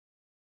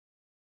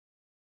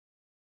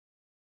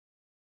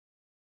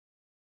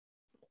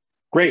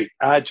Great.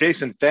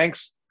 Jason,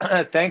 thanks.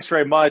 Thanks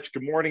very much.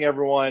 Good morning,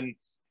 everyone.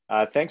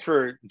 Thanks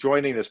for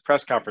joining this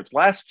press conference.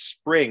 Last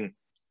spring,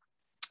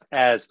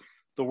 as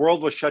the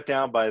world was shut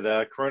down by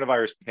the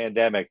coronavirus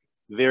pandemic,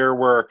 there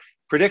were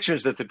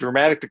predictions that the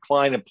dramatic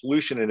decline in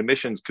pollution and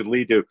emissions could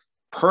lead to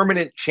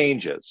permanent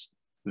changes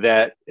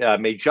that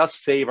may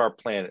just save our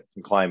planet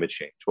from climate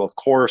change. Well, of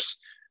course,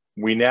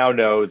 we now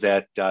know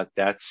that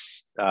that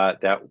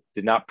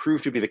did not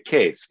prove to be the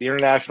case. The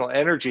International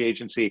Energy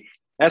Agency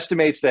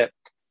estimates that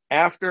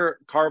after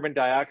carbon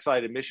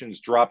dioxide emissions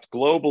dropped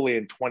globally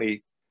in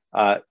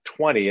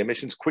 2020,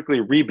 emissions quickly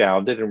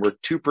rebounded and were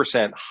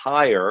 2%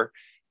 higher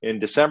in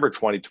December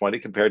 2020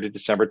 compared to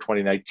December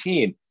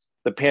 2019.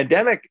 The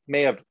pandemic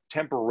may have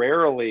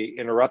temporarily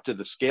interrupted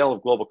the scale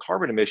of global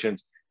carbon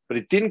emissions, but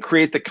it didn't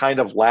create the kind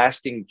of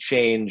lasting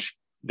change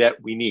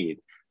that we need.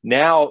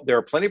 Now, there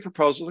are plenty of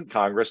proposals in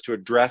Congress to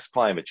address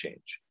climate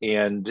change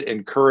and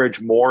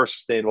encourage more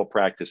sustainable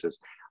practices.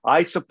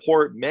 I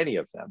support many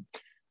of them,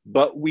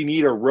 but we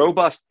need a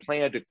robust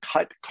plan to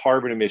cut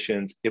carbon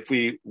emissions if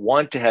we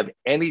want to have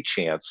any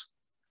chance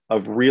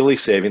of really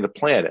saving the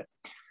planet.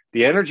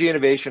 The Energy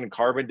Innovation and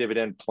Carbon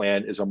Dividend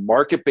Plan is a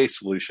market-based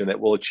solution that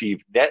will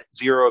achieve net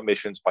zero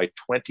emissions by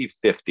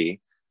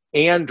 2050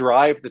 and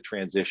drive the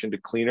transition to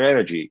cleaner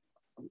energy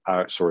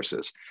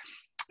sources.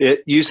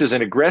 It uses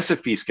an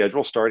aggressive fee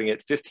schedule starting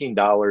at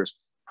 $15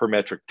 per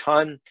metric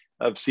ton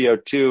of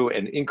CO2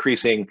 and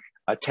increasing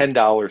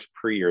 $10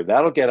 per year.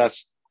 That'll get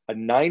us a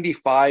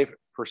 95%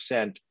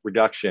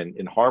 reduction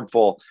in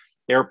harmful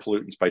air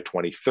pollutants by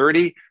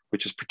 2030,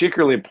 which is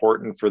particularly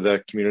important for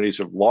the communities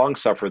who have long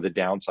suffered the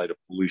downside of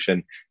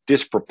pollution,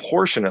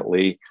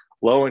 disproportionately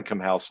low-income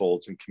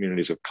households and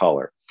communities of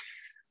color.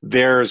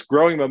 There's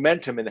growing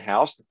momentum in the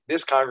House.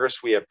 This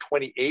Congress, we have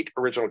 28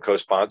 original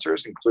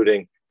co-sponsors,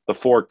 including the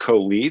 4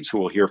 co-leads, who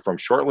we'll hear from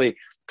shortly.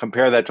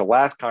 Compare that to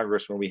last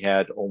Congress when we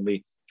had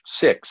only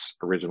 6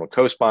 original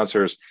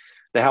co-sponsors.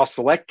 The House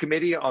Select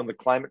Committee on the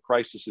Climate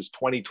Crisis's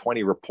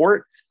 2020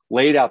 report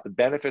laid out the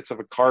benefits of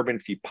a carbon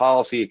fee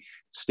policy,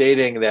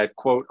 stating that,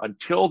 quote,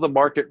 until the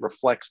market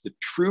reflects the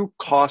true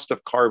cost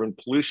of carbon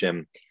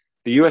pollution,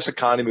 the US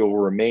economy will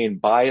remain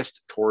biased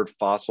toward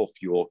fossil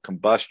fuel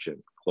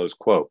combustion, close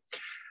quote.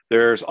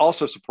 There's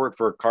also support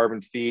for a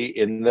carbon fee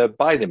in the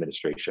Biden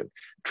administration.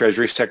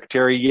 Treasury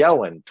Secretary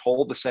Yellen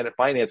told the Senate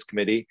Finance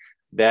Committee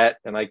that,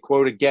 and I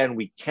quote again,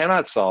 we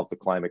cannot solve the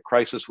climate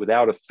crisis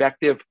without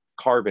effective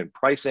carbon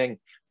pricing.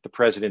 The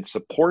president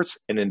supports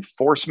an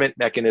enforcement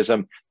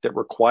mechanism that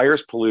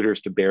requires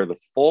polluters to bear the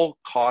full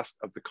cost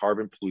of the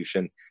carbon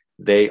pollution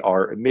they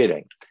are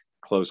emitting,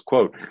 close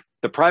quote.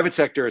 The private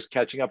sector is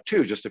catching up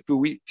too. Just a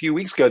few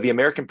weeks ago, the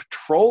American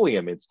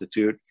Petroleum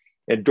Institute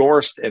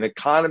endorsed an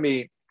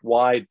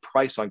economy-wide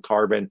price on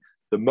carbon,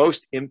 the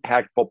most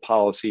impactful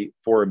policy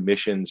for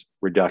emissions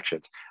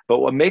reductions.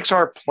 But what makes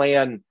our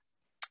plan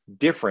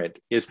different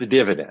is the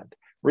dividend.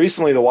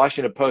 Recently, the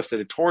Washington Post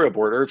editorial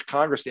board urged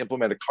Congress to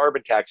implement a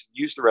carbon tax and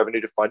use the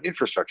revenue to fund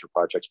infrastructure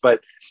projects. But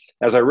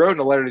as I wrote in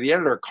a letter to the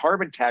editor, a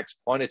carbon tax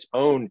on its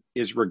own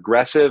is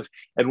regressive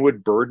and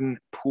would burden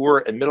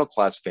poor and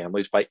middle-class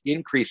families by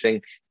increasing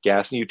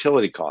gas and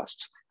utility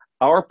costs.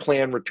 Our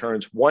plan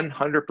returns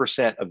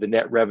 100% of the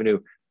net revenue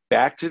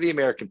back to the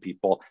American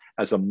people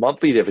as a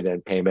monthly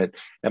dividend payment.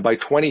 And by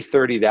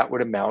 2030, that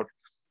would amount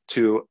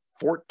to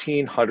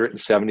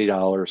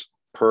 $1,470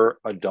 per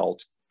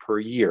adult per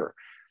year.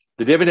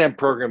 The dividend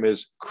program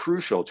is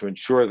crucial to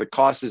ensure the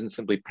cost isn't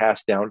simply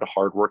passed down to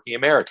hardworking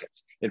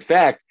Americans. In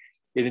fact,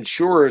 it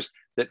ensures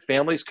that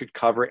families could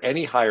cover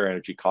any higher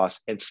energy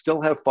costs and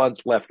still have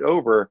funds left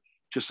over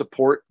to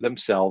support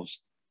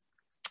themselves,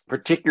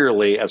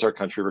 particularly as our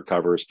country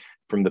recovers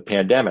from the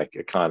pandemic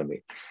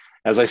economy.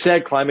 As I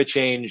said, climate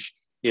change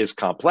is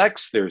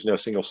complex. There's no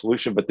single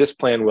solution, but this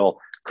plan will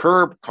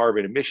curb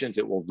carbon emissions.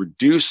 It will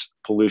reduce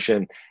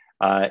pollution,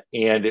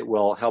 and it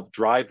will help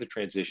drive the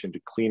transition to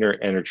cleaner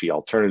energy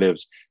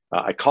alternatives.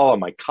 I call on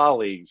my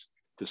colleagues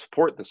to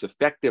support this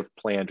effective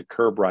plan to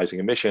curb rising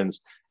emissions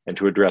and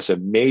to address a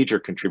major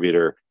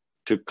contributor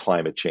to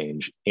climate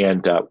change.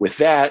 And with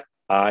that,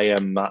 I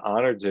am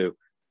honored to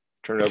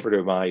turn it over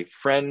to my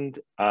friend,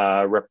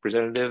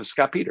 Representative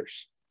Scott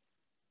Peters.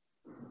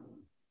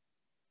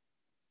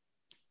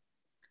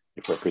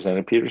 If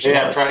Representative Peters.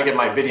 Yeah, I'm trying to get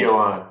my video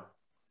on.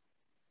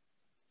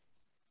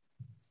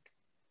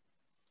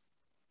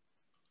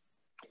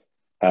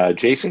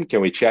 Jason,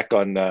 can we check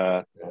on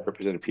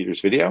Representative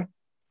Peters' video?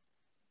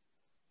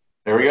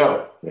 There we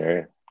go.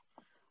 There.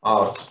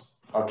 Oh,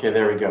 okay,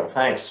 there we go.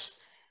 Thanks.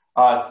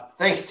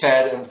 Thanks,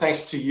 Ted, and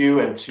thanks to you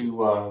and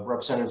to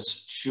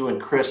Representatives Hsu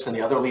and Christ and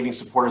the other leading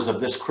supporters of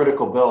this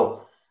critical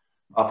bill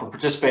for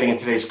participating in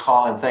today's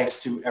call, and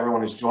thanks to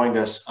everyone who's joined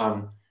us.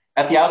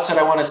 At the outset,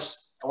 I want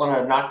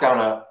to knock down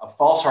a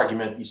false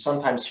argument. You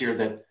sometimes hear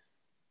that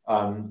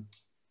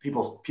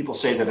people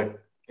say that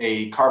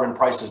a carbon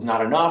price is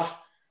not enough.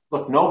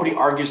 Look, nobody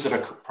argues that a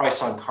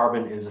price on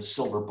carbon is a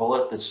silver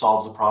bullet that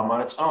solves the problem on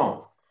its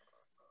own.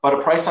 But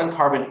a price on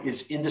carbon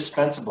is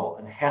indispensable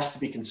and has to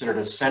be considered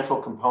a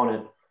central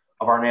component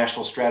of our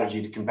national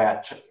strategy to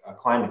combat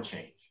climate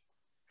change.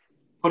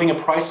 Putting a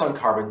price on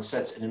carbon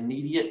sets an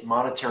immediate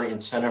monetary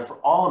incentive for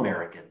all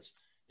Americans,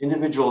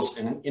 individuals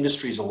and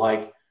industries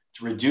alike,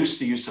 to reduce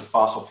the use of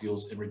fossil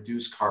fuels and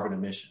reduce carbon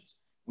emissions.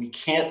 We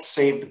can't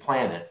save the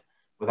planet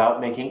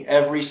without making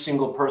every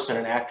single person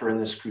an actor in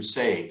this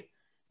crusade,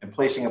 and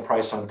placing a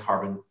price on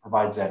carbon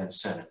provides that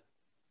incentive.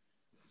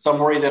 Some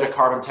worry that a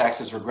carbon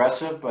tax is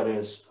regressive, but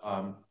as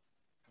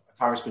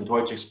Congressman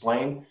Deutsch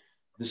explained,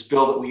 this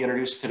bill that we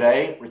introduced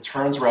today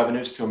returns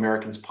revenues to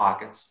Americans'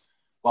 pockets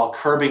while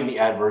curbing the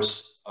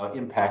adverse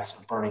impacts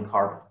of burning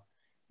carbon.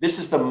 This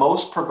is the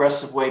most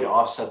progressive way to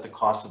offset the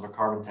cost of a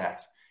carbon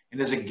tax and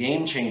is a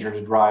game changer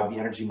to drive the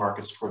energy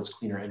markets towards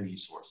cleaner energy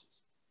sources.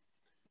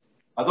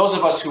 Those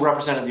of us who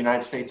represented the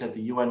United States at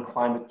the UN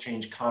Climate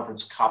Change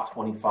Conference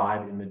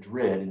COP25 in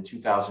Madrid in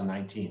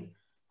 2019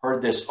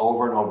 heard this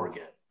over and over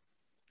again.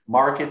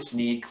 Markets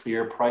need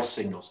clear price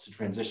signals to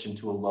transition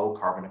to a low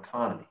carbon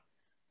economy.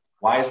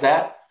 Why is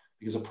that?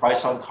 Because a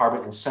price on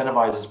carbon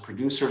incentivizes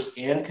producers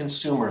and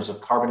consumers of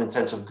carbon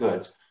intensive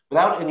goods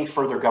without any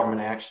further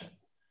government action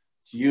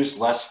to use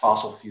less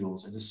fossil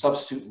fuels and to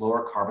substitute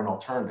lower carbon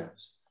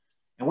alternatives.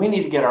 And we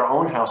need to get our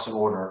own house in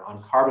order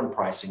on carbon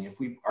pricing if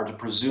we are to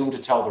presume to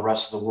tell the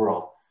rest of the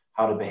world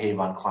how to behave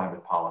on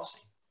climate policy.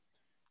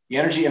 The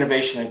Energy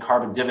Innovation and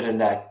Carbon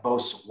Dividend Act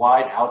boasts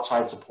wide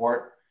outside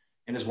support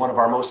and is one of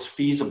our most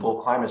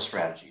feasible climate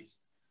strategies.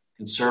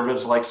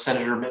 Conservatives like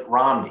Senator Mitt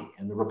Romney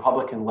and the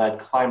Republican-led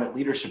Climate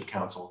Leadership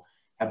Council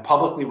have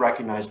publicly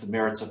recognized the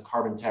merits of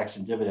carbon tax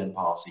and dividend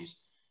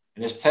policies.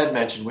 And as Ted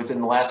mentioned,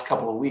 within the last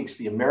couple of weeks,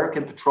 the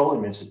American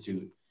Petroleum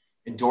Institute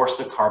endorsed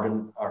an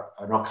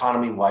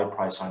economy-wide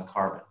price on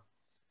carbon.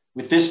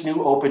 With this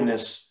new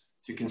openness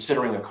to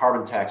considering a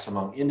carbon tax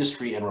among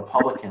industry and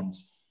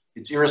Republicans,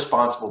 it's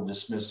irresponsible to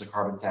dismiss a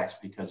carbon tax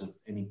because of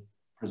any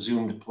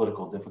presumed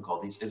political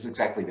difficulties. It's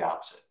exactly the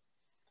opposite.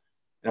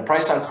 And a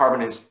price on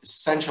carbon is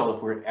essential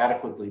if we're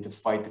adequately to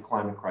fight the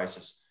climate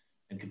crisis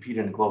and compete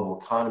in a global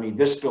economy.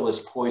 This bill is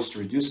poised to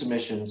reduce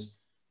emissions,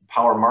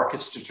 empower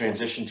markets to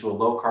transition to a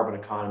low carbon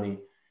economy,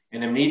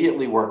 and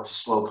immediately work to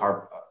slow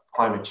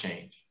climate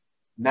change.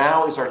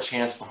 Now is our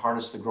chance to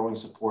harness the growing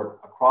support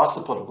across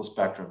the political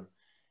spectrum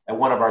at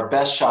one of our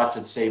best shots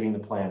at saving the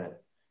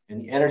planet.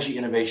 And the Energy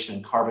Innovation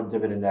and Carbon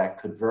Dividend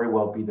Act could very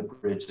well be the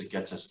bridge that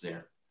gets us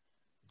there.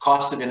 The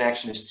cost of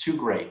inaction is too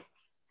great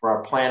for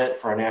our planet,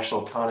 for our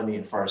national economy,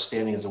 and for our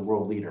standing as a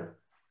world leader.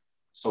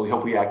 So we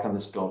hope we act on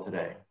this bill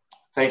today.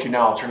 Thank you.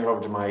 Now I'll turn it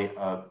over to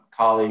my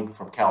colleague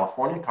from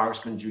California,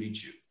 Congressman Judy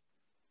Chu.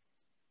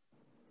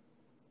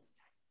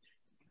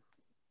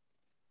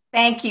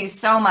 Thank you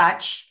so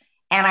much.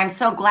 And I'm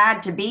so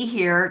glad to be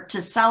here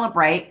to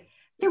celebrate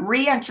the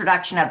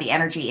reintroduction of the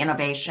Energy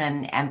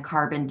Innovation and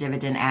Carbon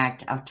Dividend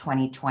Act of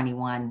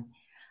 2021.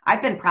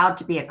 I've been proud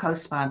to be a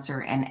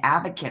co-sponsor and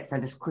advocate for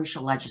this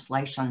crucial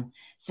legislation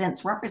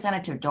since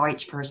Representative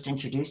Deutsch first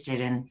introduced it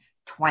in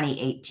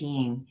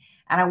 2018.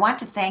 And I want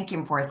to thank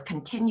him for his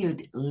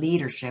continued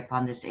leadership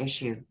on this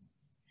issue.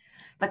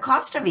 The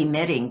cost of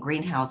emitting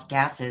greenhouse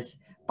gases,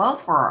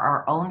 both for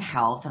our own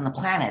health and the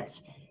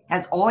planet's,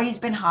 has always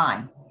been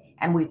high.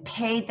 And we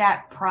paid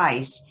that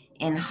price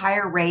in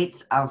higher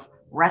rates of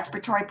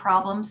respiratory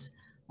problems,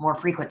 more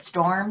frequent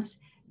storms,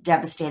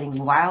 devastating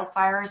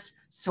wildfires,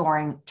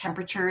 soaring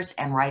temperatures,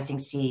 and rising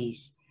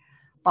seas.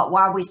 But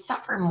while we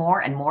suffer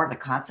more and more of the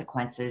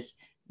consequences,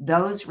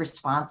 those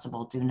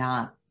responsible do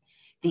not.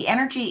 The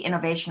Energy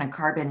Innovation and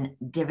Carbon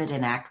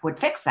Dividend Act would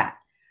fix that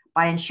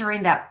by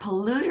ensuring that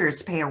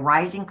polluters pay a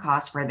rising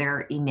cost for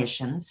their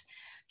emissions,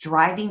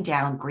 driving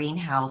down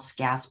greenhouse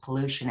gas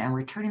pollution and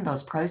returning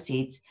those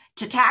proceeds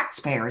to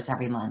taxpayers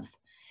every month.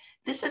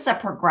 This is a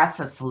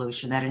progressive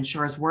solution that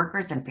ensures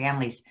workers and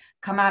families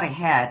come out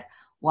ahead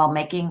while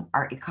making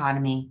our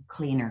economy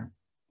cleaner.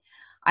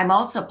 I'm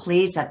also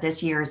pleased that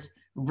this year's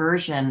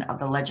version of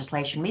the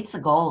legislation meets the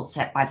goals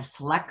set by the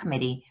Select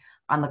Committee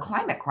on the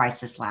Climate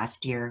Crisis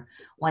last year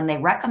when they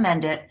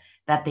recommended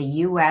that the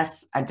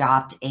U.S.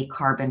 adopt a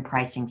carbon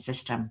pricing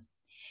system.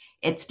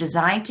 It's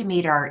designed to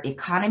meet our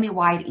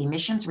economy-wide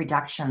emissions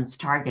reductions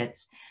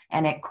targets,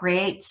 and it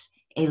creates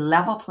a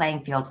level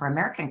playing field for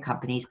American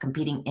companies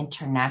competing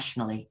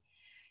internationally,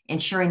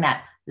 ensuring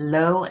that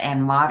low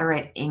and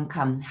moderate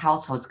income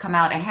households come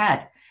out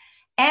ahead.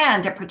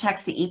 And it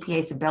protects the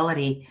EPA's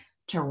ability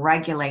to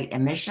regulate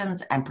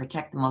emissions and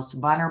protect the most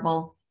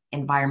vulnerable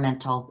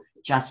environmental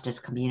justice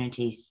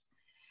communities.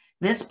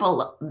 This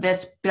bill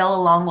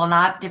alone will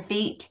not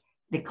defeat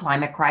the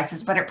climate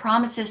crisis, but it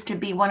promises to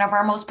be one of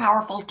our most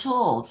powerful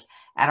tools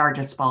at our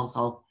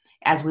disposal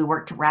as we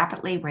work to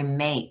rapidly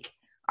remake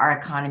our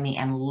economy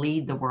and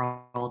lead the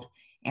world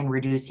in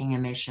reducing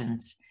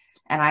emissions.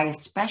 And I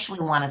especially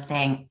want to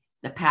thank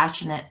the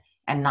passionate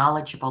and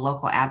knowledgeable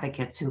local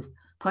advocates who've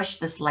pushed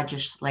this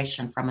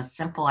legislation from a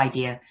simple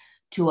idea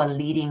to a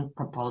leading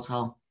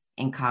proposal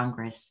in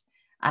Congress.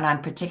 And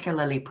I'm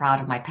particularly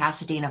proud of my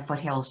Pasadena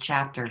Foothills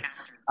chapter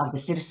of the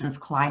Citizens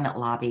Climate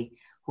Lobby,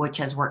 which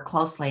has worked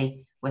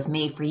closely with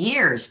me for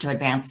years to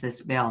advance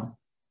this bill.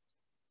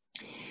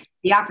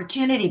 The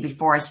opportunity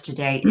before us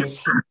today is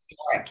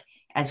historic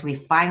as we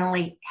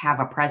finally have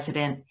a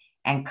president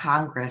and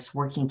Congress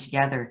working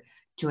together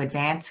to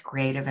advance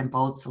creative and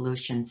bold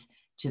solutions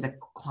to the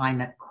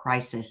climate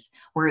crisis,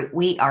 where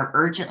we are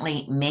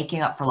urgently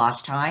making up for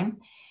lost time,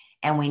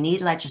 and we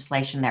need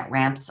legislation that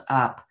ramps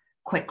up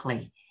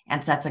quickly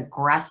and sets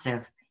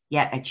aggressive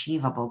yet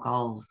achievable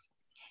goals.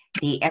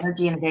 The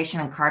Energy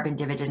Innovation and Carbon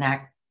Dividend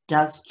Act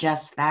does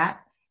just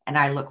that, and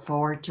I look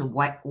forward to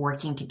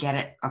working to get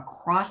it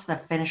across the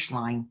finish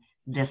line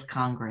this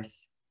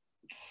Congress.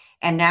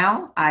 And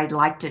now I'd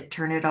like to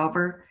turn it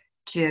over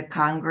to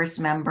Congress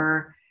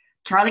member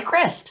Charlie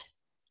Crist.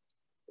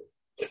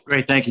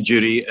 Great, thank you,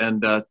 Judy.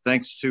 And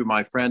thanks to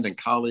my friend and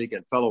colleague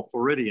and fellow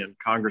Floridian,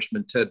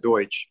 Congressman Ted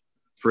Deutsch,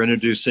 for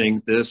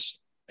introducing this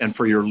and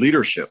for your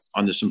leadership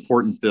on this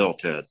important bill,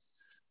 Ted.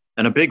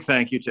 And a big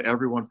thank you to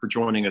everyone for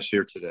joining us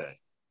here today.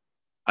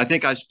 I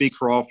think I speak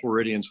for all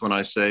Floridians when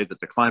I say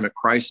that the climate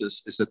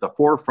crisis is at the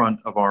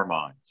forefront of our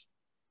minds.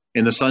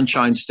 In the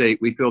Sunshine State,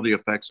 we feel the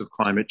effects of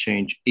climate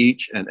change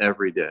each and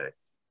every day.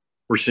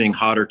 We're seeing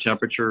hotter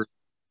temperatures,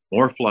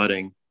 more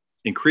flooding,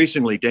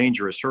 increasingly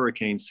dangerous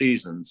hurricane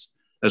seasons,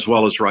 as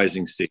well as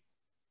rising seas.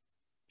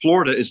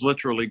 Florida is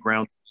literally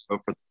ground zero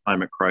for the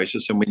climate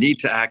crisis, and we need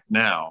to act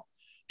now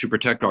to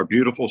protect our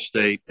beautiful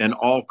state and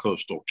all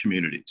coastal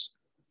communities.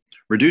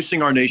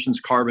 Reducing our nation's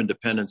carbon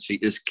dependency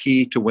is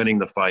key to winning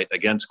the fight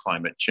against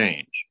climate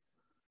change.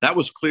 That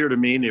was clear to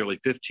me nearly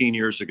 15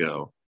 years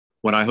ago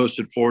when I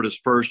hosted Florida's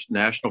first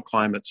National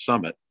Climate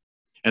Summit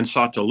and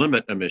sought to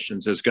limit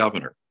emissions as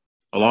governor,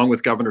 along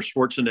with Governor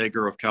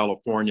Schwarzenegger of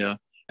California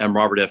and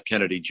Robert F.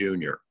 Kennedy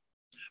Jr.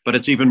 But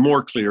it's even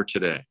more clear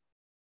today.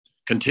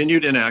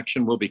 Continued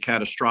inaction will be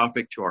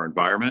catastrophic to our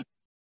environment,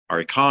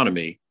 our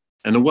economy,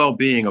 and the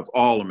well-being of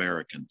all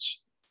Americans.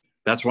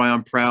 That's why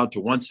I'm proud to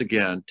once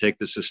again take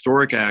this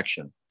historic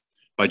action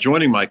by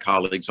joining my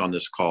colleagues on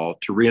this call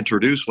to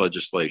reintroduce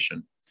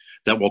legislation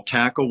that will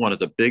tackle one of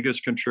the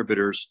biggest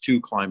contributors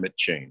to climate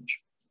change.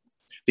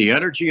 The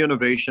Energy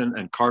Innovation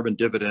and Carbon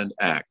Dividend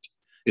Act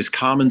is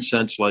common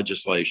sense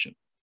legislation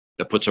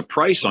that puts a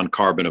price on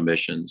carbon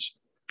emissions,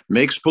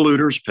 makes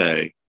polluters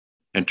pay,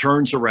 and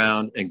turns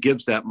around and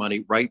gives that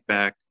money right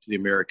back to the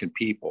American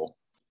people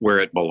where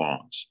it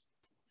belongs.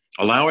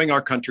 Allowing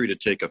our country to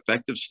take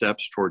effective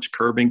steps towards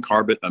curbing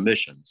carbon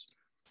emissions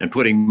and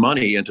putting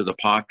money into the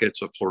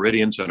pockets of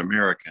Floridians and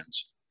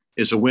Americans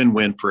is a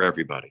win-win for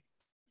everybody,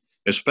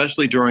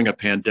 especially during a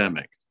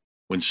pandemic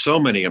when so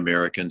many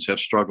Americans have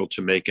struggled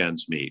to make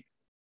ends meet.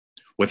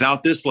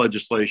 Without this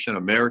legislation,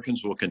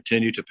 Americans will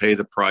continue to pay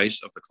the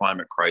price of the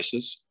climate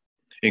crisis,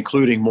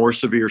 including more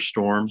severe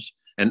storms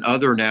and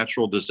other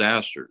natural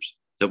disasters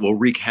that will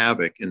wreak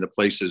havoc in the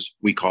places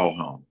we call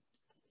home.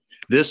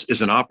 This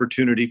is an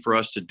opportunity for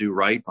us to do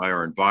right by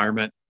our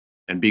environment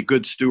and be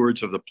good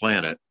stewards of the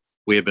planet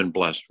we have been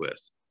blessed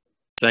with.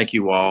 Thank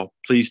you all.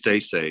 Please stay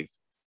safe,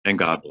 and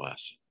God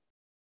bless.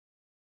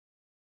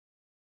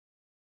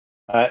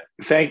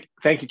 Thank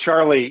you,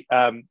 Charlie.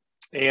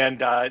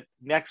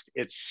 Next,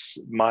 it's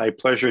my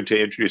pleasure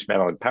to introduce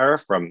Madeline Parra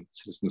from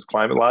Citizens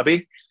Climate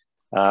Lobby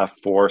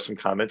for some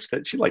comments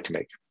that she'd like to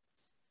make.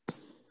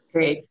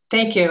 Great,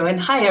 thank you,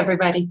 and hi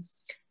everybody.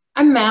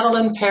 I'm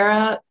Madeline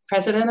Parra,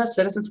 President of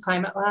Citizens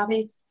Climate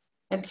Lobby.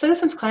 And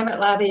Citizens Climate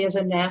Lobby is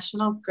a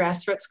national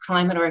grassroots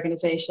climate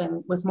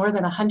organization with more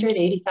than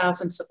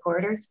 180,000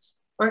 supporters,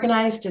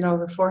 organized in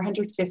over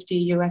 450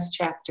 US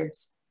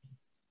chapters.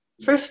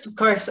 First, of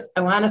course,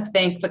 I want to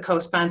thank the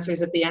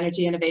co-sponsors of the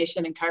Energy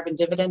Innovation and Carbon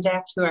Dividend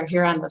Act who are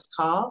here on this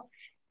call,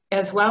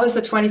 as well as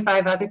the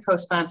 25 other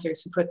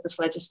co-sponsors who put this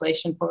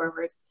legislation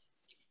forward.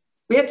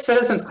 We at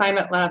Citizens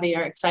Climate Lobby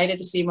are excited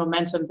to see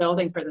momentum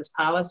building for this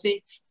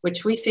policy,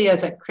 which we see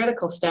as a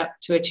critical step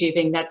to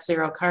achieving net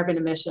zero carbon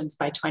emissions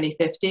by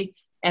 2050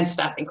 and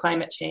stopping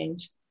climate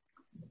change.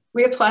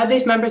 We applaud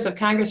these members of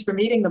Congress for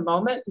meeting the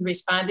moment and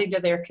responding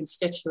to their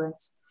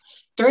constituents.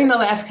 During the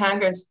last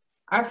Congress,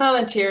 our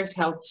volunteers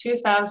held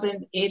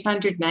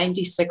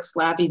 2,896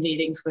 lobby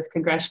meetings with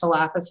congressional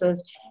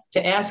offices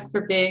to ask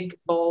for big,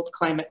 bold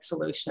climate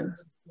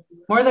solutions.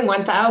 More than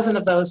 1,000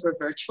 of those were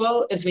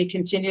virtual as we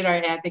continued our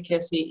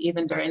advocacy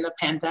even during the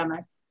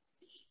pandemic.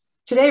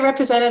 Today,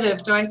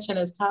 Representative Deutsch and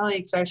his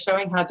colleagues are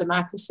showing how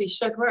democracy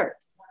should work.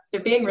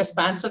 They're being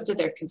responsive to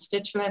their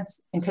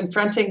constituents and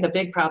confronting the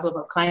big problem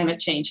of climate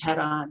change head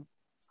on.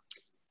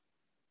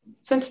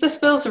 Since this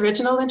bill's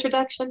original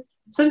introduction,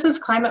 Citizens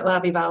Climate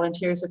Lobby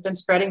volunteers have been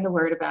spreading the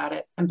word about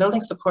it and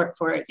building support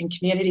for it in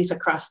communities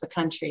across the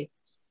country.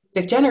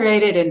 They've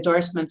generated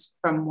endorsements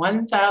from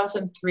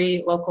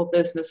 1,003 local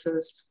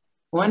businesses,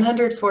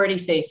 140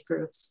 faith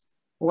groups,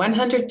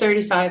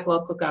 135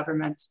 local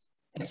governments,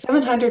 and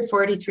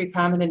 743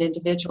 prominent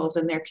individuals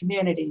in their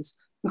communities,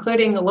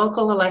 including the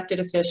local elected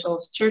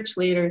officials, church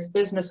leaders,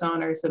 business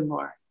owners, and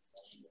more.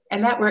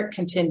 And that work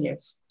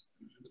continues.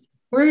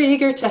 We're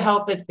eager to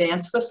help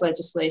advance this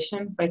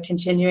legislation by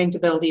continuing to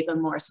build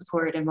even more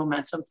support and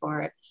momentum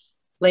for it.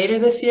 Later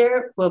this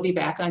year, we'll be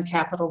back on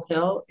Capitol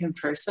Hill in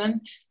person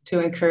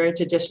to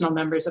encourage additional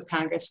members of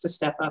Congress to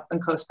step up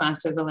and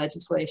co-sponsor the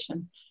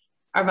legislation.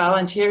 Our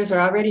volunteers are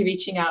already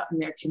reaching out in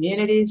their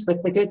communities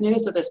with the good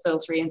news of this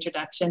bill's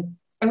reintroduction,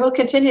 and we'll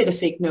continue to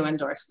seek new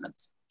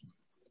endorsements.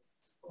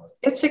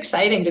 It's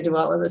exciting to do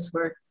all of this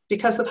work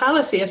because the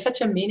policy is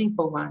such a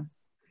meaningful one.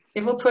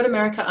 It will put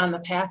America on the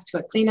path to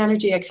a clean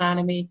energy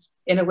economy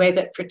in a way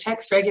that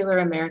protects regular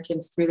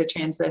Americans through the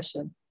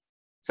transition.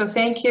 So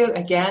thank you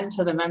again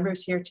to the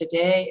members here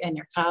today and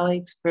your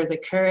colleagues for the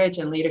courage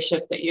and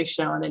leadership that you've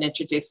shown in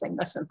introducing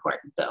this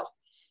important bill.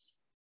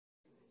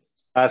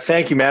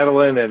 Thank you,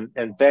 Madeline,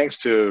 and thanks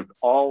to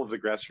all of the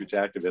grassroots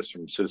activists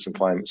from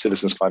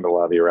Citizens Climate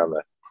Lobby around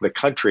the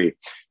country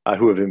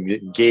who have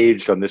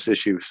engaged on this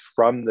issue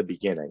from the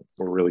beginning.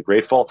 We're really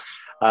grateful.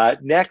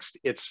 Next,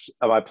 it's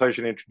my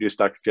pleasure to introduce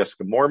Dr.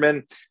 Jessica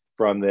Moorman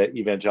from the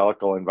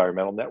Evangelical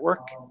Environmental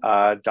Network.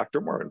 Dr.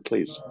 Moorman,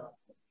 please.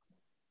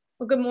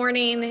 Well, good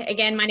morning.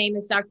 Again, my name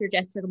is Dr.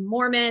 Jessica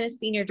Moorman,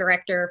 Senior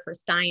Director for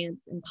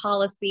Science and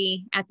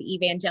Policy at the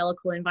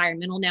Evangelical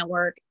Environmental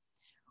Network.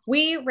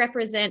 We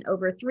represent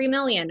over 3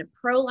 million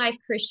pro-life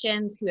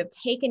Christians who have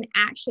taken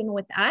action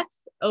with us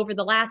over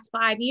the last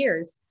 5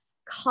 years,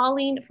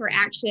 calling for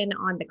action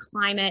on the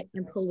climate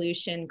and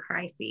pollution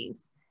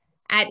crises.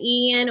 At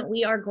EEN,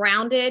 we are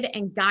grounded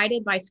and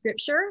guided by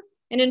Scripture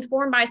and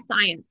informed by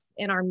science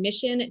in our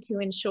mission to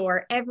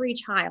ensure every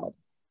child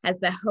has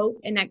the hope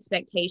and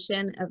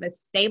expectation of a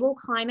stable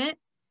climate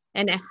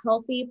and a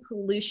healthy,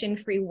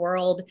 pollution-free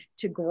world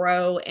to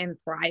grow and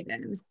thrive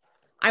in.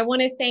 I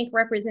want to thank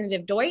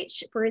Representative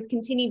Deutsch for his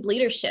continued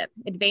leadership,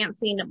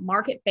 advancing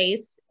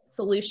market-based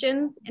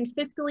solutions and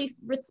fiscally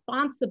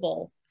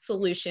responsible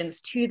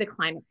solutions to the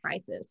climate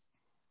crisis.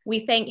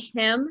 We thank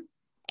him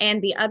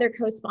and the other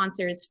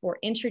co-sponsors for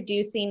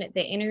introducing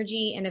the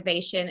Energy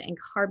Innovation and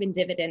Carbon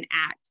Dividend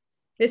Act.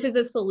 This is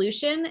a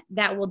solution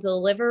that will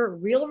deliver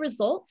real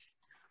results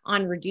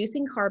on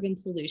reducing carbon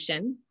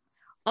pollution,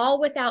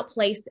 all without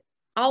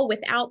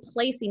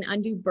placing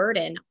undue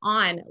burden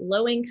on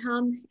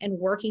low-income and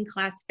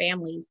working-class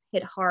families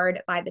hit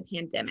hard by the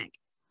pandemic.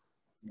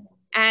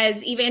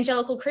 As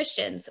evangelical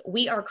Christians,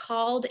 we are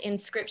called in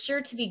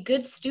Scripture to be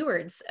good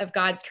stewards of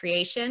God's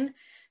creation,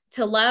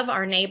 to love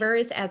our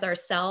neighbors as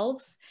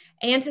ourselves,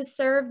 and to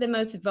serve the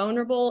most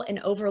vulnerable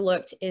and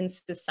overlooked in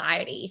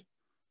society.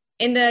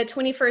 In the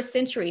 21st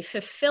century,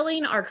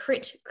 fulfilling our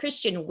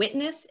Christian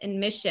witness and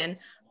mission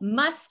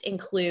must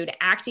include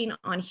acting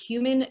on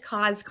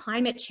human-caused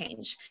climate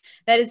change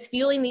that is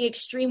fueling the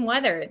extreme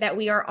weather that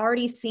we are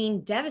already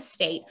seeing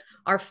devastate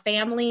our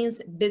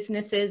families,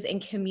 businesses, and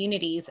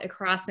communities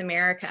across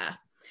America,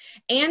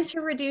 and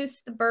to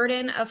reduce the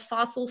burden of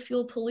fossil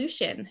fuel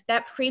pollution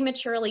that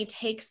prematurely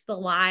takes the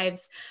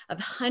lives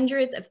of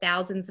hundreds of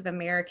thousands of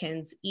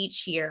Americans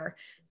each year.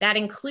 That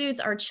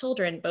includes our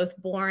children, both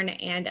born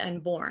and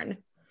unborn.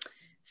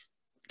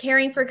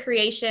 Caring for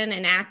creation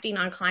and acting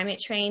on climate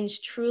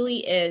change truly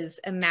is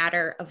a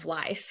matter of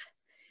life.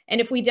 And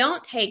if we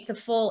don't take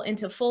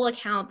into full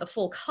account the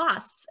full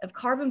costs of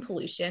carbon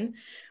pollution,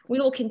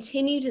 we will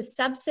continue to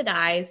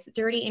subsidize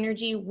dirty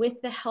energy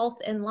with the health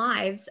and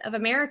lives of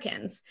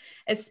Americans,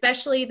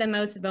 especially the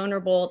most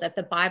vulnerable that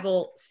the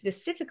Bible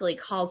specifically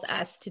calls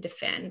us to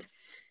defend.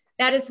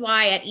 That is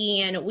why at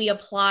EN, we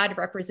applaud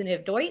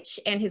Representative Deutsch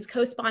and his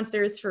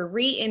co-sponsors for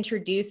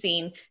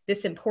reintroducing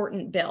this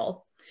important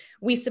bill.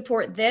 We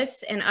support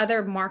this and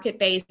other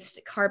market-based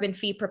carbon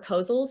fee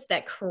proposals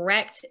that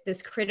correct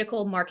this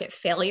critical market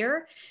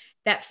failure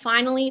that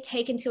finally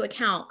take into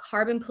account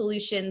carbon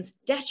pollution's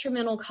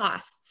detrimental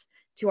costs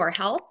to our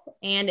health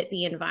and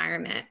the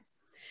environment.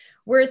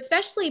 We're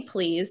especially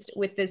pleased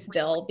with this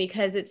bill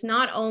because it's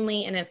not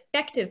only an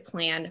effective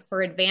plan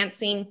for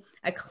advancing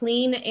a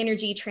clean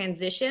energy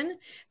transition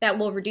that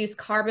will reduce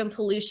carbon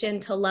pollution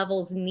to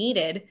levels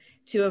needed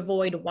to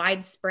avoid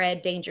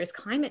widespread dangerous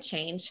climate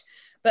change,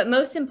 but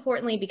most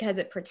importantly because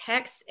it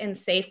protects and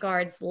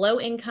safeguards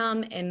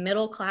low-income and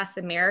middle-class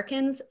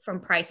Americans from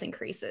price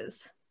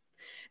increases.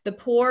 The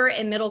poor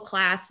and middle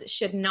class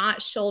should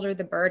not shoulder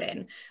the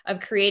burden of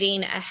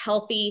creating a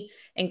healthy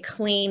and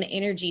clean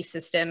energy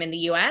system in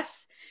the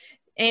US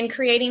and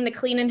creating the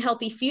clean and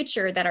healthy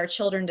future that our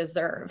children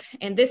deserve.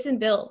 And this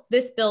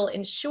bill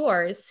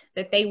ensures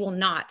that they will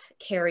not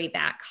carry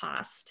that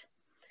cost.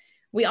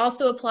 We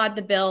also applaud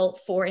the bill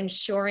for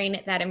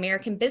ensuring that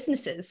American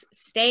businesses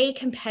stay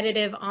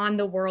competitive on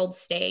the world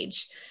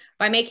stage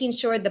by making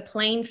sure the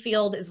playing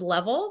field is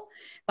level,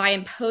 by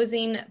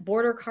imposing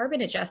border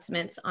carbon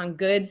adjustments on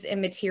goods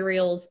and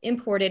materials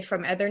imported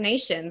from other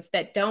nations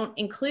that don't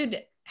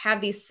have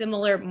these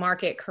similar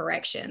market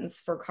corrections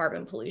for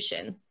carbon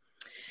pollution.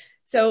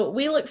 So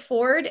we look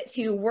forward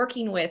to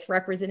working with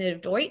Representative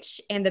Deutsch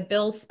and the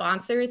bill's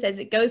sponsors as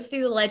it goes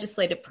through the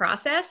legislative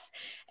process,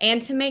 and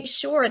to make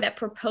sure that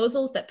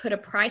proposals that put a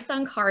price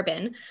on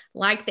carbon,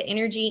 like the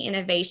Energy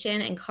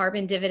Innovation and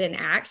Carbon Dividend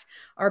Act,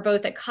 are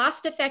both a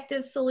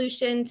cost-effective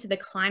solution to the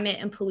climate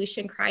and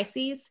pollution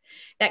crises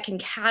that can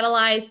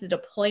catalyze the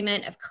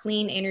deployment of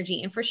clean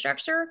energy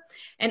infrastructure,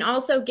 and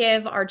also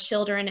give our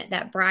children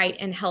that bright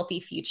and healthy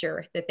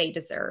future that they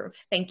deserve.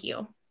 Thank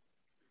you.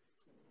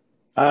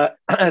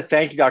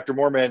 Thank you, Dr.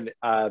 Mormon.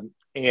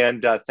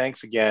 And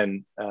thanks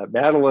again,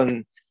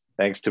 Madeline.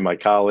 Thanks to my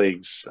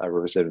colleagues,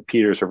 Representative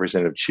Peters,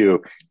 Representative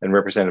Chu, and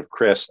Representative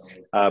Chris.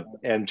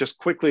 And just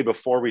quickly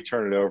before we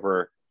turn it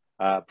over,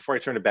 before I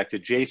turn it back to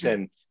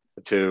Jason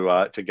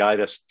to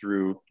guide us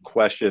through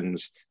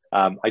questions,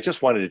 I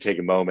just wanted to take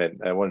a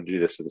moment. I wanted to do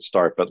this at the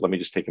start, but let me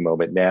just take a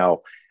moment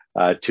now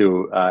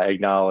to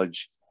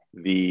acknowledge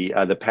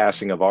the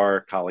passing of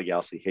our colleague,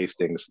 Alcee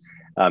Hastings.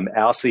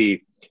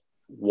 Alcee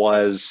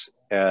was,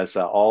 as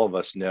all of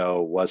us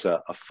know, was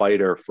a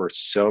fighter for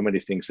so many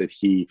things that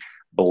he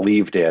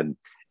believed in.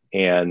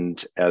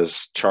 And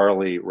as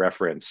Charlie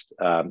referenced,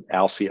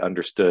 Alcee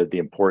understood the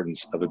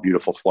importance of a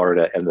beautiful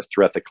Florida and the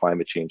threat that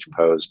climate change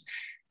posed.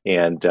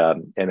 And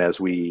as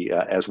we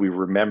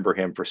remember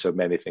him for so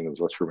many things,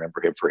 let's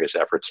remember him for his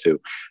efforts to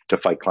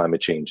fight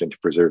climate change and to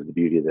preserve the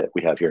beauty that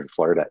we have here in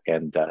Florida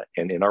and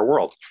in our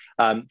world.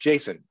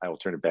 Jason, I will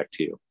turn it back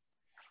to you.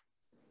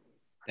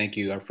 Thank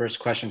you. Our first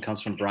question comes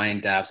from Brian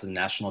Dabbs of the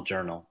National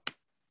Journal.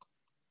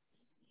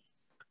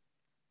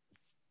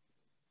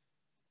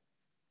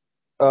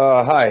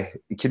 Hi,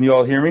 can you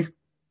all hear me?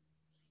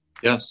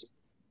 Yes.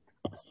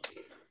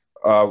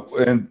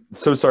 And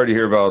so sorry to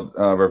hear about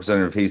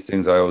Representative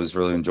Hastings. I always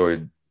really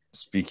enjoyed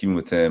speaking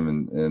with him,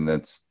 and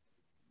that's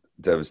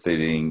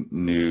devastating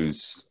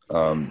news.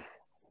 But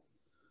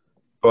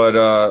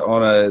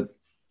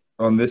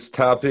on this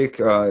topic,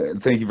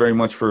 thank you very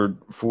much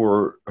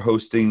for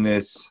hosting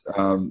this.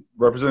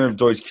 Representative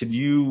Deutsch, can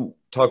you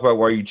talk about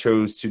why you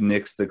chose to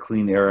nix the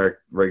Clean Air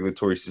Act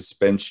regulatory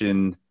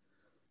suspension?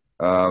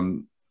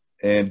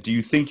 And do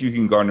you think you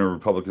can garner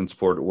Republican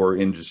support or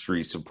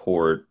industry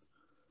support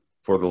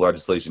for the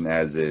legislation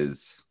as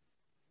is?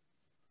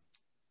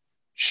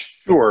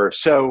 Sure.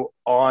 So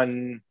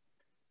on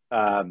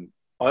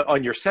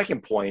your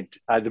second point,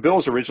 the bill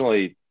was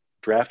originally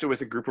drafted with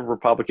a group of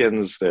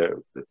Republicans.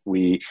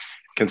 We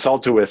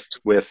consulted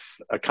with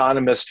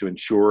economists to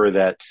ensure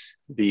that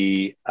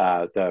the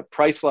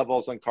price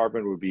levels on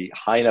carbon would be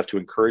high enough to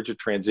encourage a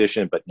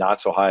transition, but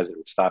not so high that it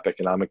would stop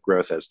economic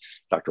growth, as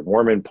Dr.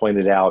 Mormon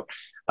pointed out.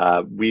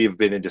 We've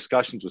been in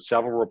discussions with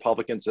several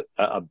Republicans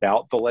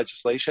about the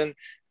legislation.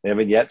 They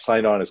haven't yet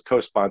signed on as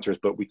co-sponsors,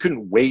 but we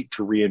couldn't wait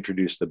to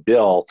reintroduce the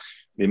bill.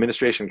 The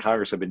administration and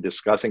Congress have been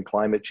discussing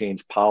climate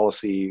change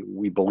policy.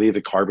 We believe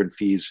the carbon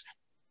fees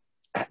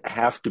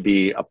have to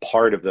be a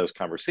part of those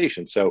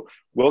conversations. So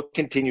we'll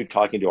continue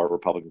talking to our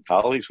Republican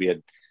colleagues. We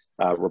had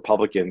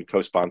Republican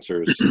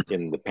co-sponsors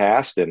in the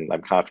past, and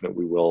I'm confident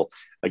we will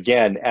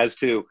again. As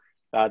to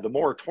the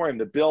moratorium,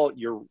 the bill,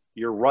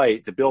 you're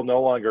right, the bill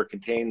no longer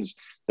contains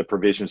the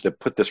provisions that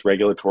put this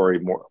regulatory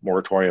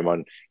moratorium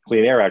on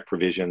Clean Air Act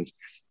provisions.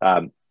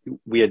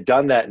 We had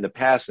done that in the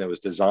past, and it was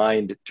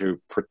designed to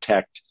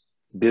protect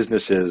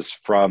businesses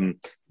from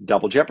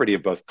double jeopardy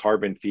of both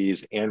carbon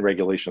fees and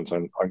regulations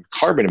on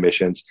carbon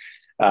emissions.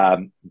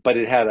 But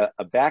it had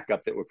a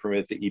backup that would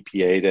permit the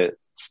EPA to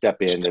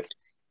step in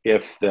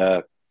if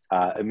the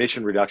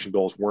emission reduction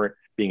goals weren't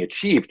being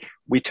achieved.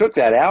 We took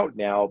that out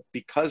now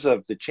because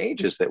of the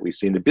changes that we've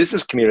seen. The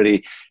business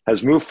community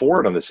has moved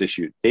forward on this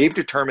issue. They've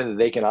determined that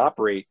they can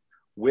operate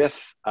with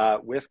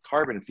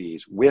carbon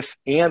fees, with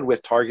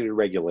targeted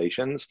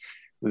regulations.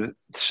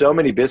 So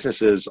many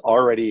businesses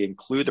already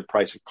include the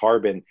price of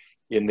carbon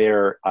in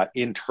their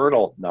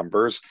internal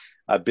numbers.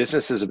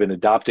 Businesses have been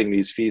adopting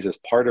these fees as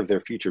part of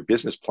their future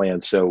business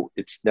plans, so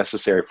it's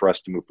necessary for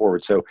us to move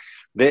forward. So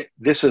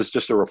this is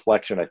just a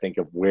reflection, I think,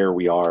 of where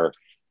we are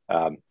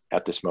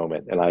at this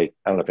moment. And I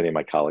don't know if any of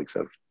my colleagues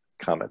have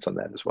comments on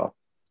that as well.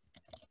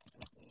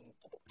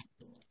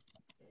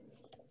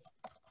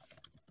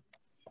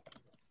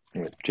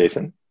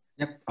 Jason?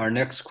 Yep. Our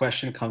next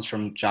question comes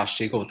from Josh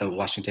Siegel with the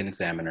Washington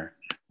Examiner.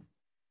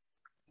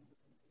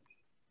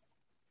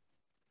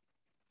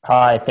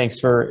 Hi, thanks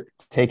for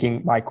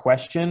taking my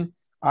question.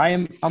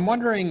 I'm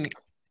wondering,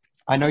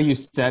 I know you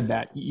said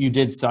that you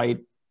did cite,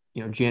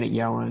 Janet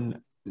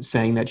Yellen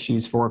saying that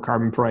she's for a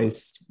carbon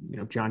price.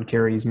 John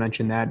Kerry's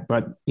mentioned that,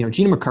 but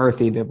Gina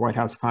McCarthy, the White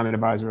House climate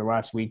advisor,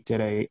 last week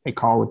did a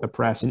call with the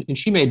press, and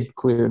she made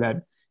clear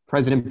that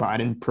President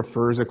Biden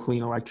prefers a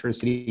clean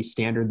electricity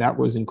standard that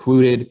was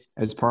included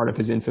as part of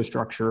his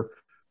infrastructure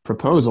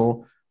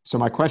proposal. So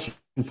my question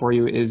for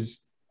you is,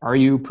 are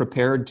you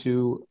prepared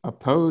to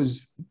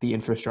oppose the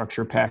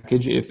infrastructure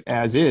package if,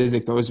 as is,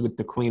 it goes with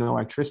the clean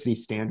electricity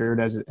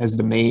standard as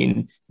the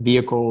main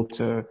vehicle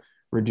to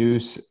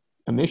reduce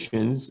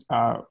emissions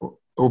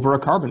over a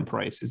carbon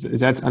price? Is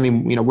that,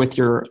 with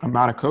your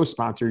amount of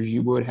co-sponsors,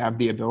 you would have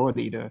the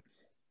ability to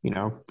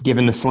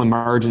given the slim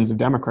margins of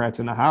Democrats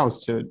in the House,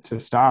 to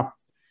stop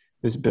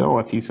this bill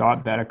if you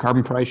thought that a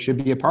carbon price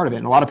should be a part of it.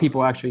 And a lot of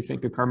people actually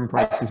think a carbon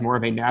price is more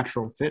of a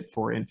natural fit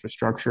for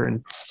infrastructure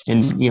and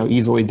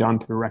easily done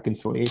through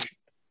reconciliation.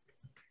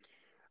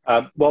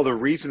 Well, the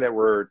reason that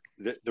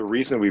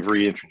we've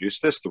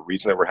reintroduced this, the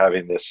reason that we're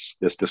having this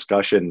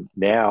discussion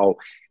now,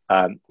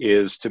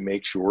 is to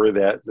make sure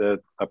that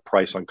a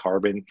price on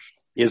carbon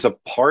is a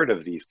part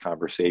of these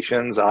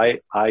conversations.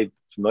 I'm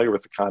familiar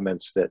with the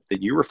comments that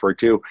you referred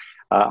to.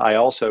 I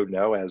also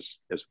know, as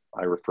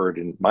I referred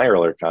in my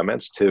earlier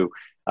comments, to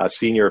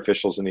senior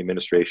officials in the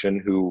administration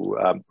who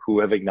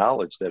have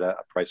acknowledged that a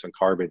price on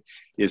carbon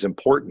is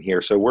important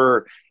here. So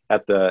we're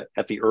at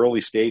the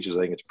early stages.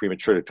 I think it's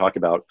premature to talk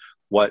about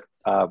where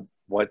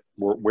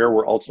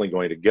we're ultimately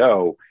going to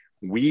go.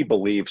 We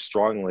believe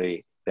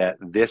strongly that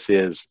this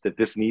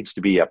needs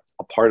to be a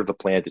part of the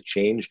plan to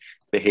change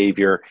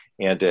behavior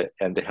and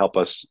to help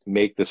us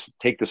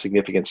take the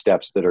significant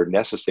steps that are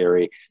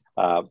necessary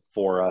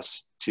for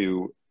us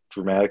to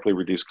dramatically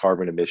reduce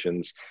carbon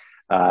emissions.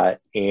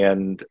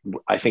 And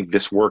I think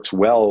this works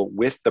well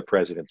with the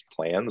president's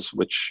plans,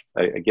 which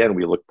again,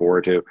 we look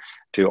forward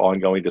to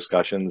ongoing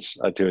discussions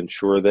to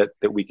ensure that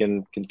we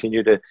can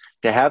continue to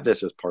have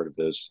this as part of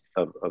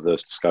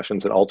those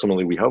discussions, and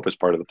ultimately we hope as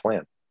part of the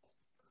plan.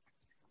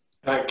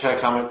 Can I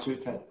comment too,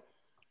 Ted?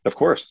 Of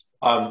course.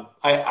 I'm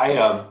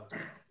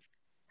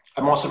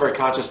also very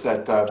conscious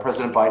that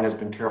President Biden has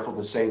been careful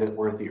to say that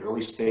we're at the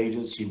early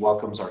stages. He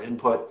welcomes our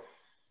input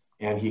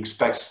and he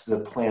expects the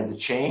plan to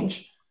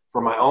change.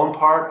 For my own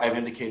part, I've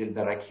indicated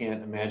that I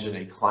can't imagine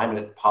a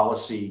climate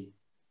policy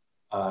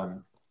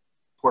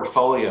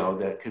portfolio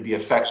that could be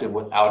effective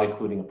without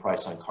including a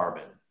price on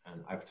carbon.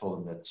 And I've told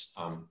him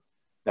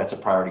that's a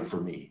priority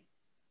for me.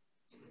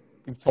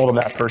 You told him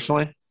that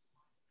personally?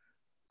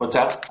 What's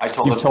that? I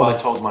told the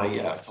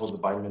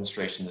Biden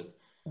administration that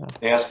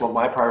they asked what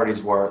my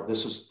priorities were.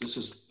 This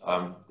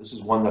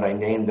is one that I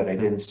named that I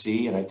didn't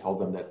see, and I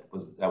told them that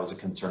was a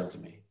concern to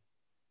me.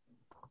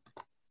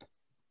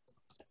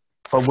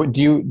 But what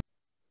do you?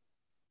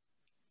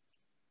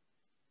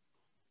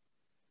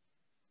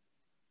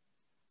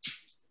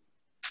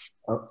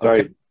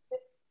 Sorry.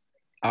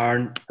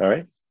 All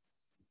right.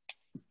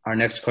 Our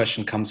next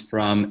question comes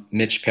from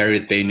Mitch Perry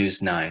with Bay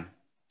News 9.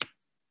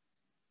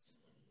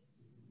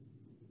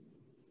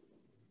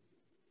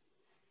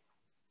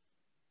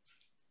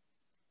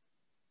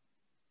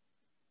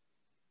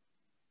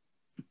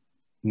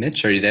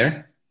 Mitch, are you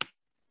there?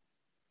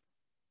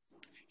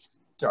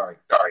 Sorry.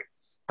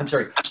 I'm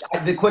sorry.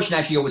 The question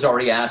actually was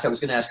already asked. I was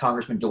going to ask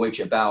Congressman Deutsch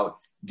about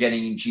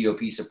getting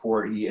GOP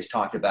support. He has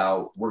talked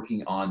about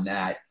working on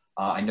that.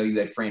 I know you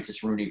had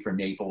Francis Rooney from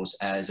Naples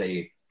as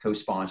a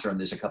co-sponsor on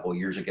this a couple of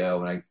years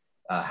ago. And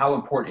how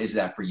important is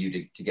that for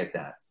you to get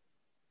that?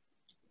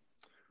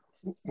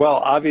 Well,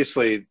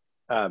 obviously,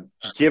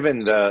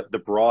 given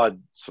the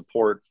broad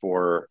support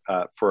for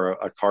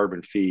a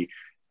carbon fee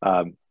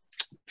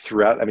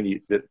throughout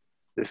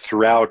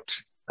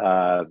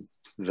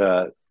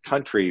the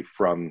country,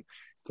 from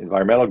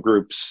environmental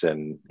groups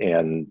and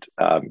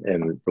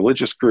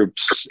religious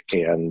groups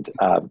and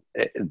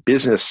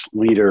business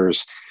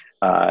leaders,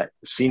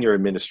 senior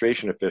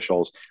administration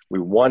officials, we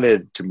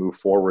wanted to move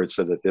forward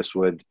so that this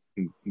would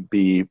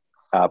be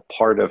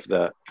part of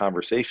the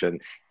conversation.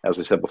 As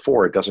I said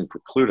before, it doesn't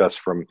preclude us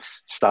from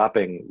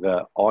stopping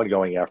the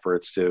ongoing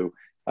efforts to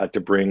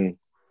bring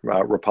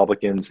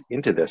Republicans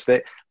into this.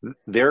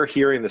 They're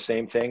hearing the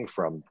same thing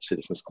from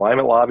Citizens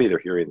Climate Lobby. They're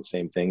hearing the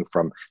same thing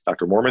from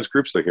Dr. Mormon's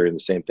groups. They're hearing the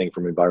same thing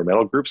from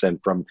environmental groups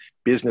and from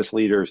business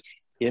leaders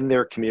in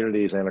their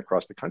communities and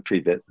across the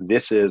country, that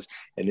this is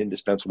an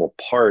indispensable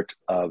part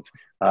of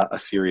a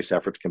serious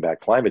effort to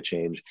combat climate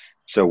change.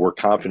 So we're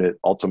confident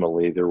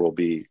ultimately there will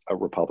be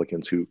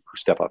Republicans who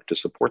step up to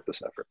support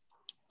this effort.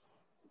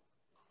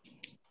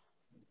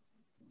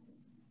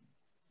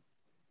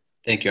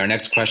 Thank you. Our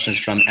next question is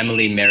from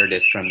Emily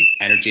Meredith from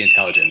Energy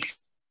Intelligence.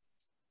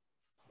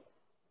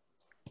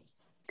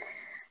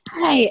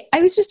 Hi,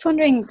 I was just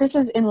wondering, this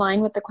is in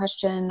line with the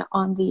question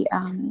on the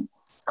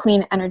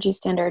Clean Energy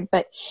Standard,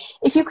 but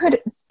if you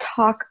could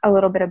talk a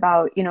little bit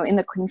about, in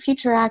the Clean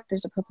Future Act,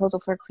 there's a proposal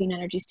for a Clean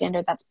Energy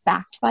Standard that's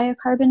backed by a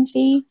carbon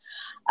fee.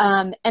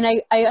 And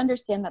I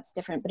understand that's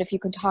different, but if you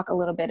could talk a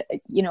little bit,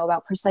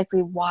 about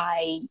precisely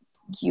why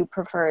you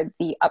prefer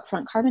the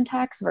upfront carbon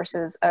tax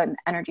versus an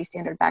energy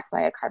standard backed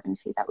by a carbon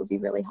fee, that would be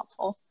really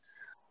helpful.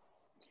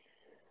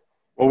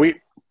 Well,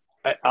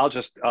 I'll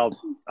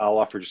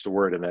offer just a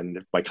word, and then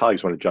if my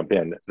colleagues want to jump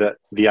in.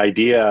 The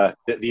idea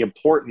that the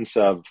importance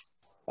of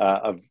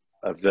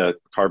the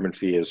carbon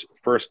fee is,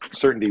 first,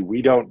 certainty.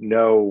 We don't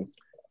know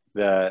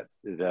the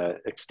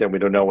extent. We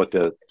don't know what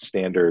the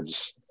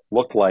standards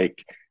look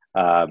like.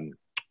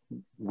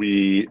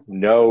 We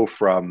know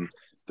from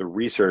the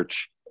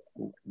research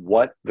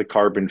what the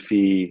carbon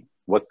fee,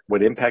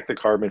 what impact the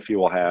carbon fee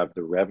will have,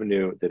 the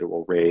revenue that it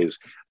will raise,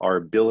 our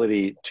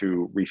ability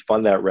to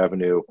refund that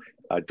revenue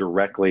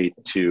directly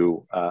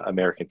to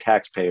American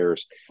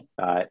taxpayers,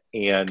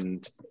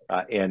 and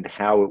and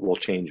how it will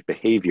change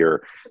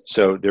behavior.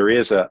 So there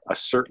is a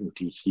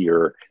certainty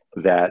here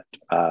that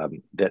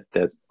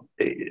that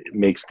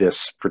makes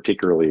this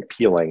particularly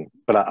appealing.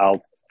 But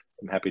I'm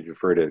happy to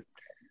defer to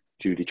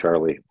Judy,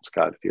 Charlie,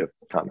 Scott, if you have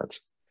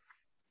comments.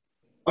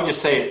 I would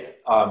just say,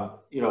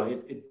 you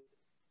know,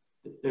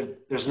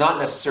 there's not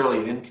necessarily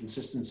an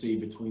inconsistency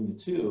between the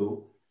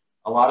two.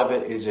 A lot of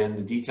it is in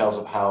the details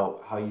of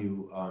how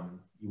you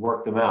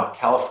work them out. In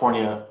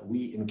California,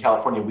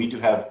 we do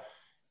have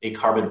a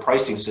carbon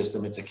pricing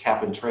system. It's a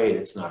cap and trade.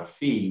 It's not a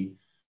fee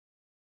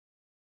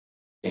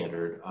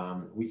standard.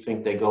 We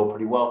think they go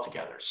pretty well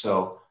together.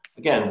 So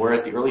again, we're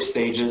at the early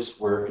stages.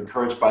 We're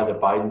encouraged by the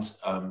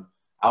Biden's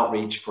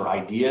outreach for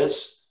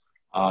ideas.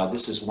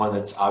 This is one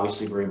that's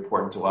obviously very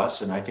important to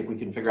us, and I think we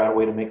can figure out a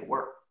way to make it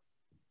work.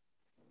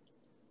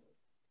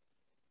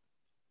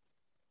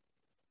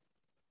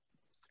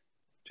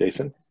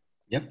 Jason?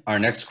 Yep. Our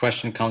next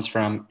question comes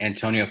from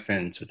Antonio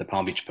Fins with the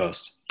Palm Beach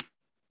Post.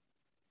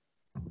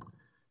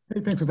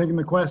 Hey, thanks for taking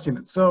the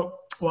question. So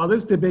while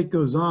this debate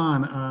goes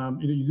on,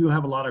 you do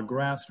have a lot of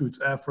grassroots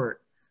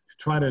effort to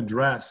try to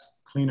address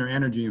cleaner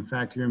energy. In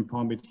fact, here in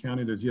Palm Beach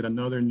County, there's yet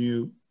another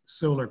new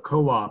solar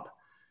co-op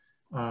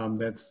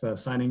that's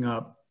signing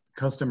up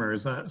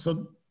customers.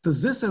 So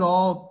does this at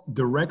all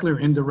directly or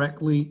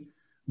indirectly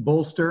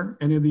bolster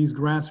any of these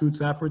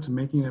grassroots efforts,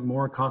 making it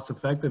more cost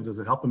effective? Does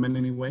it help them in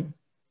any way?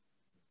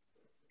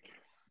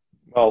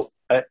 Well,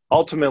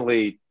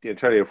 ultimately,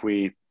 Antonio,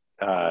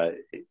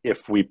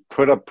 if we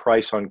put a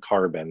price on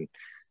carbon,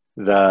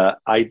 the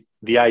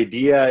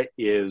idea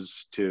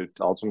is to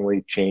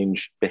ultimately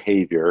change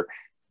behavior.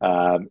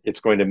 It's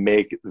going to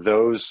make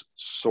those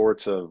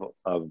sorts of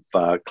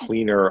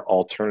cleaner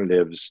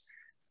alternatives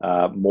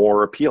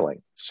more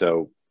appealing.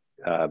 So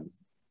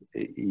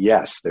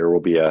yes, there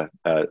will be a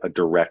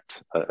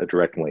direct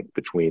link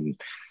between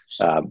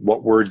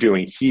what we're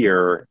doing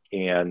here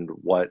and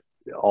what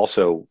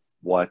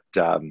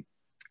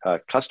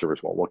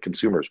customers want, what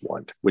consumers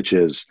want, which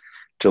is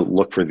to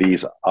look for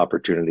these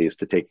opportunities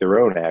to take their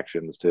own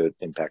actions to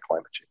impact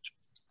climate change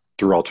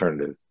through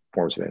alternative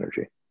forms of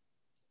energy.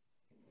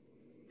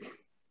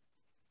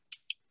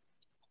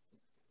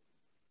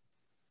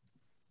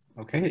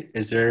 Okay,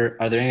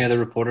 are there any other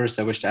reporters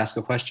that wish to ask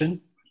a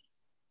question?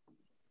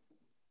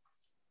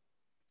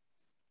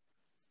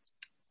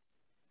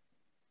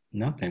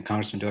 No, then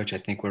Congressman Deutsch, I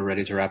think we're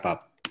ready to wrap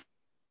up.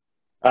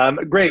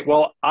 Great.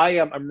 Well,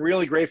 I'm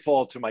really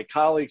grateful to my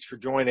colleagues for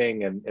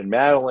joining, and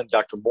Madeline,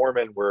 Dr.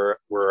 Moorman.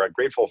 We're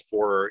grateful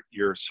for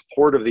your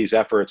support of these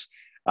efforts.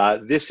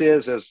 This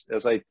is,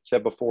 as I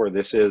said before,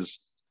 this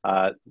is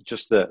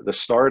just the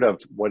start of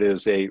what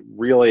is a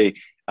really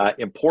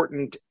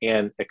important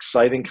and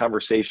exciting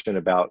conversation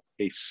about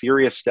a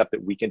serious step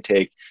that we can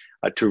take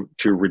to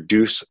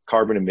reduce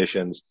carbon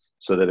emissions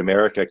so that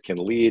America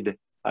can lead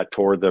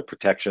toward the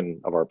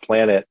protection of our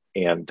planet.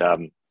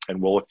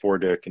 And we'll look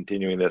forward to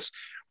continuing this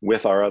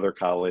with our other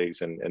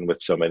colleagues and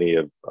with so many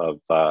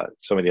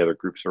other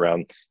groups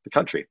around the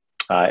country.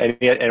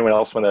 Anyone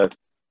else want to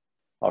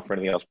offer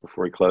anything else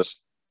before we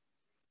close?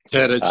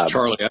 Ted, it's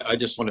Charlie. I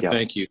just want to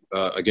thank you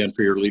again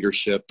for your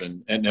leadership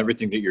and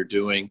everything that you're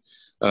doing,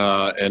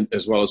 and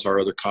as well as our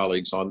other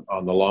colleagues on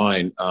the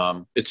line.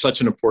 It's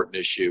such an important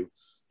issue.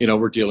 You know,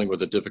 we're dealing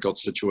with a difficult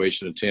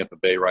situation in Tampa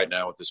Bay right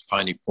now with this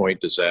Piney Point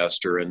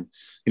disaster. And,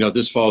 you know,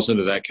 this falls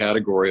into that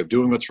category of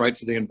doing what's right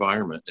for the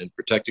environment and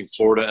protecting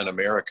Florida and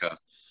America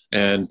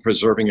and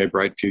preserving a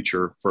bright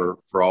future for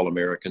all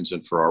Americans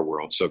and for our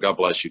world. So God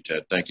bless you,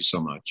 Ted. Thank you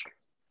so much.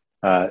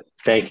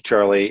 Thank you,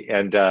 Charlie.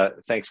 And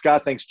thanks,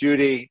 Scott. Thanks,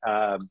 Judy,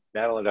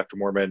 Madeline, Dr.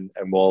 Moorman,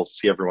 and we'll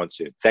see everyone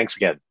soon. Thanks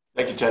again.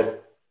 Thank you, Ted.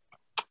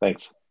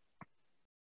 Thanks.